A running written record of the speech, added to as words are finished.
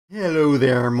Hello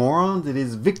there, morons. It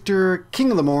is Victor, King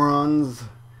of the Morons,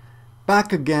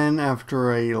 back again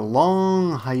after a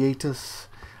long hiatus.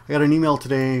 I got an email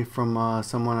today from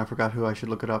someone, I forgot who, I should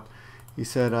look it up. He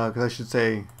said, because I should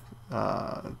say,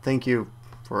 thank you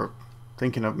for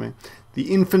thinking of me.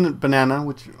 The Infinite Banana,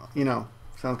 which, you know,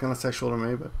 sounds kind of sexual to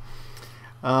me, but,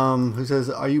 who says,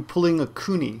 are you pulling a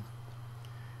Cooney?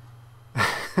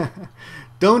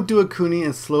 Don't do a Cooney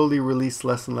and slowly release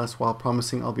less and less while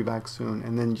promising I'll be back soon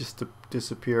and then just to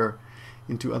disappear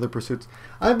into other pursuits.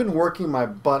 I've been working my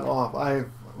butt off. Let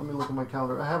me look at my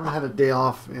calendar. I haven't had a day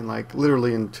off in like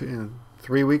literally in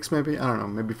 3 weeks maybe. I don't know,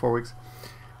 maybe 4 weeks.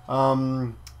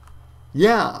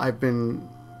 Yeah, I've been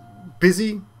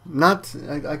busy.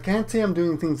 I can't say I'm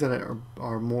doing things that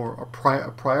are more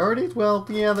priorities. Well,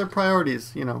 yeah, they're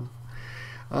priorities, you know.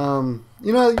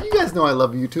 You guys know I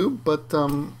love YouTube, but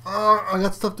I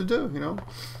got stuff to do, you know,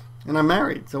 and I'm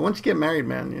married. So once you get married,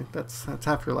 man, that's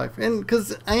half your life. And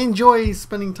because I enjoy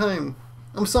spending time,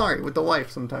 I'm sorry, with the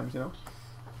wife sometimes, you know.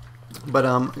 But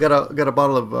got a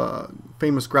bottle of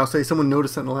famous grouse. Someone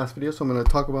noticed that in the last video, so I'm going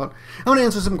to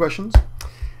answer some questions.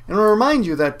 And I want to remind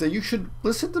you that you should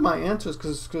listen to my answers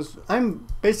because I'm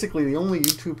basically the only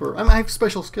YouTuber. I have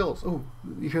special skills. Oh,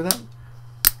 you hear that?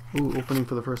 Ooh, opening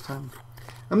for the first time.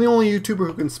 I'm the only YouTuber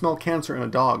who can smell cancer in a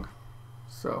dog.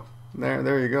 So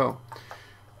there you go.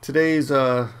 Today's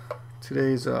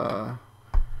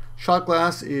shot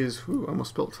glass is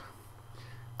almost spilled.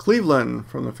 Cleveland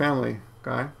from the Family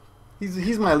Guy.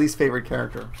 He's my least favorite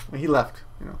character. He left,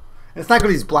 you know. And it's not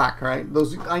because he's black, right?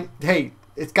 Hey,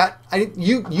 it's got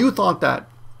you thought that.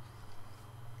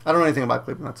 I don't know anything about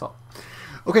Cleveland. That's all.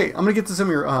 Okay, I'm gonna get to some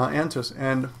of your answers,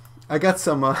 and I got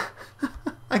some.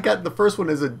 The first one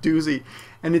is a doozy,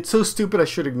 and it's so stupid I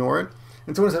should ignore it.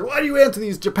 And someone said, why do you answer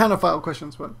these Japanophile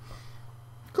questions? But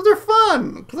because they're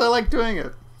fun, because I like doing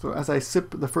it. So as I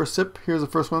sip the first sip, here's the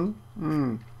first one.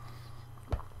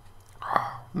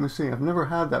 Let me see, I've never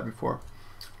had that before.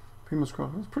 Famous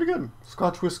Cross, it's pretty good.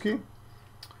 Scotch whiskey.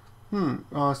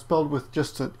 Spelled with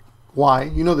just a Y.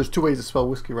 You know there's two ways to spell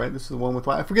whiskey, right? This is the one with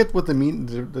Y. I forget what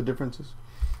the difference is.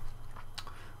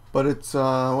 But it's,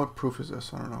 what proof is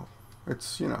this? I don't know.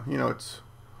 It's, it's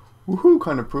woohoo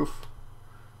kind of proof.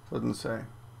 Doesn't say.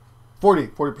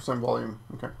 40% volume.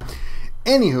 Okay.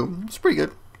 Anywho, it's pretty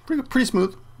good. Pretty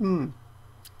smooth. The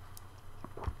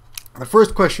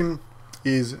first question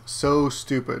is so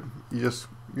stupid. You're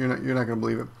not gonna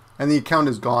believe it. And the account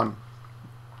is gone.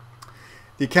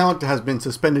 The account has been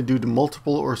suspended due to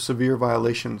multiple or severe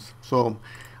violations. So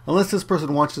unless this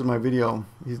person watches my video,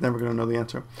 he's never gonna know the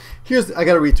answer. I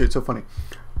gotta read through it. It's so funny.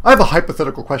 I have a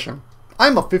hypothetical question.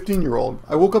 I'm a 15-year-old.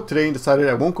 I woke up today and decided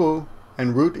I won't go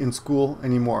and root in school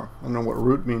anymore. I don't know what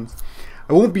root means.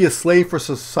 I won't be a slave for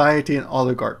society and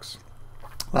oligarchs.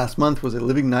 Last month was a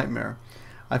living nightmare.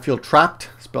 I feel trapped,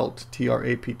 spelled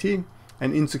T-R-A-P-T,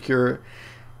 and insecure.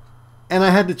 And I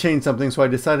had to change something, so I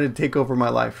decided to take over my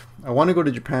life. I want to go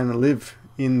to Japan and live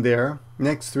in there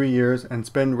next 3 years and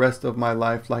spend the rest of my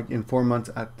life like in 4 months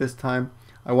at this time.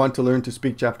 I want to learn to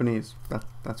speak Japanese.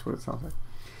 That's what it sounds like.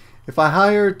 If I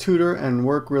hire a tutor and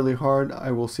work really hard, I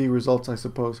will see results, I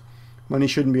suppose. Money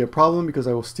shouldn't be a problem because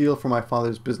I will steal from my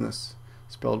father's business,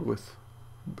 spelled buisness,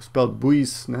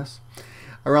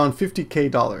 around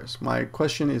 $50K. My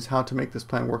question is how to make this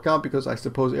plan work out because I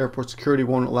suppose airport security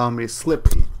won't allow me to slip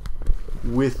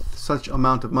with such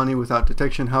amount of money without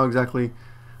detection. How exactly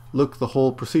look the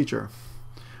whole procedure?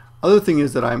 Other thing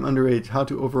is that I'm underage. How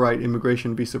to override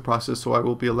immigration visa process so I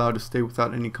will be allowed to stay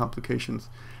without any complications.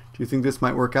 Do you think this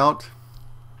might work out?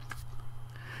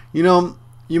 You know,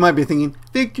 you might be thinking,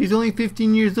 Victor, he's only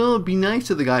 15 years old. Be nice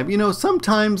to the guy. But, you know,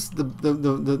 sometimes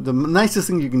the nicest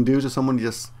thing you can do to someone is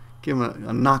just give him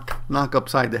a knock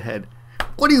upside the head.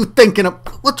 What are you thinking of?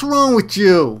 What's wrong with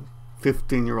you,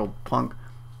 15-year-old punk?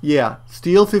 Yeah,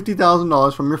 steal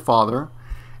 $50,000 from your father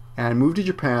and move to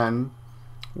Japan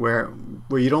where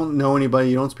you don't know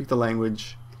anybody, you don't speak the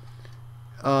language.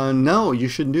 No, you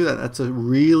shouldn't do that. That's a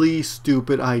really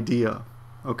stupid idea.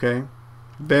 Okay?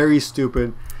 Very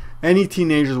stupid. Any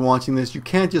teenagers watching this, you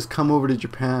can't just come over to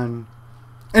Japan.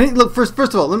 And look, first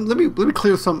of all, let me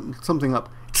clear something up.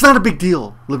 It's not a big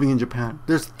deal living in Japan.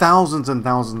 There's thousands and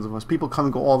thousands of us. People come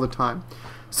and go all the time.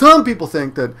 Some people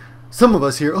think that some of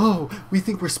us here, oh, we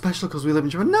think we're special because we live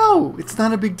in Japan. No, it's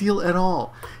not a big deal at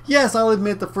all. Yes, I'll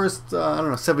admit the first,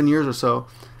 7 years or so,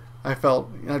 I felt,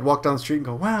 I'd walk down the street and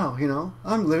go, wow, you know,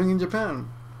 I'm living in Japan.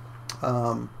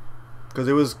 Because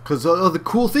of the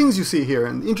cool things you see here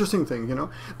and interesting things, you know.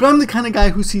 But I'm the kind of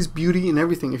guy who sees beauty in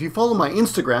everything. If you follow my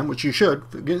Instagram, which you should,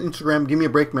 Instagram, give me a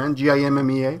break, man,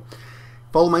 Gimmea.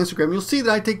 Follow my Instagram, you'll see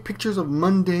that I take pictures of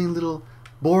mundane little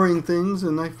boring things,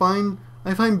 and I find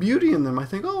beauty in them. I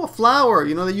think, oh, a flower,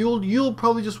 you know, that you'll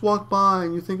probably just walk by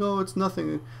and you think, oh, it's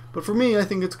nothing. But for me, I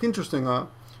think it's interesting.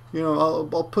 You know,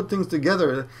 I'll put things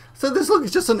together. So look,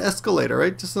 it's just an escalator,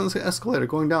 right? Just an escalator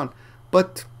going down.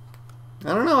 But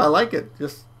I don't know, I like it.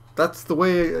 Just that's the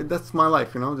way. That's my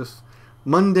life, you know. Just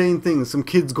mundane things. Some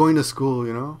kids going to school,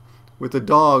 you know, with a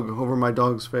dog over my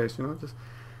dog's face, you know. Just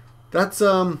that's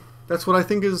what I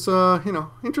think is you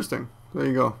know, interesting. There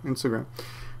you go, Instagram.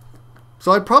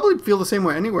 So I'd probably feel the same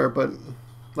way anywhere, but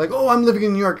like, oh, I'm living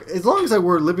in New York. As long as I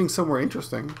were living somewhere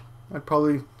interesting, I'd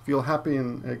probably feel happy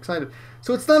and excited.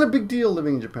 So it's not a big deal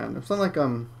living in Japan. It's not like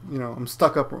you know, I'm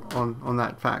stuck up on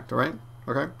that fact, all right?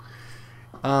 Okay.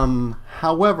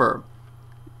 However,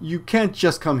 you can't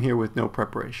just come here with no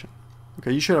preparation.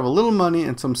 Okay, you should have a little money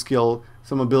and some skill,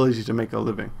 some ability to make a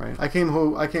living, right? I came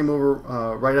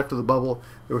over right after the bubble.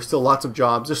 There were still lots of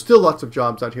jobs. There's still lots of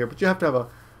jobs out here, but you have to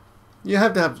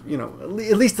have you know,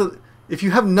 at least if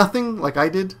you have nothing like I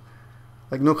did,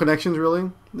 like no connections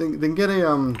really, then get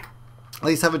at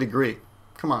least have a degree.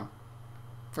 Come on.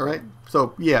 All right.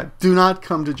 So yeah, do not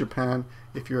come to Japan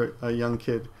if you're a young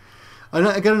kid.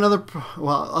 I got another.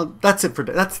 Well, that's it for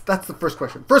that's the first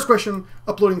question. First question,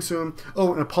 uploading soon.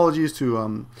 Oh, and apologies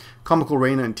to Comical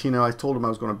Reina and Tina. I told them I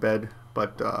was going to bed,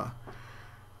 but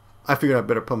I figured I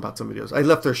better pump out some videos. I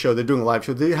left their show. They're doing a live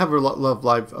show. They have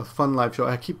a fun live show.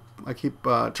 I keep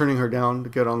turning her down to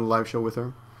get on the live show with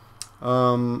her.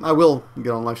 I will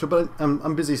get on the live show, but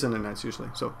I'm busy Sunday nights usually.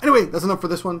 So anyway, that's enough for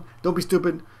this one. Don't be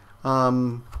stupid.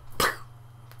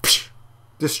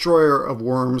 Destroyer of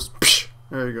Worms.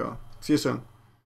 There you go. See you soon.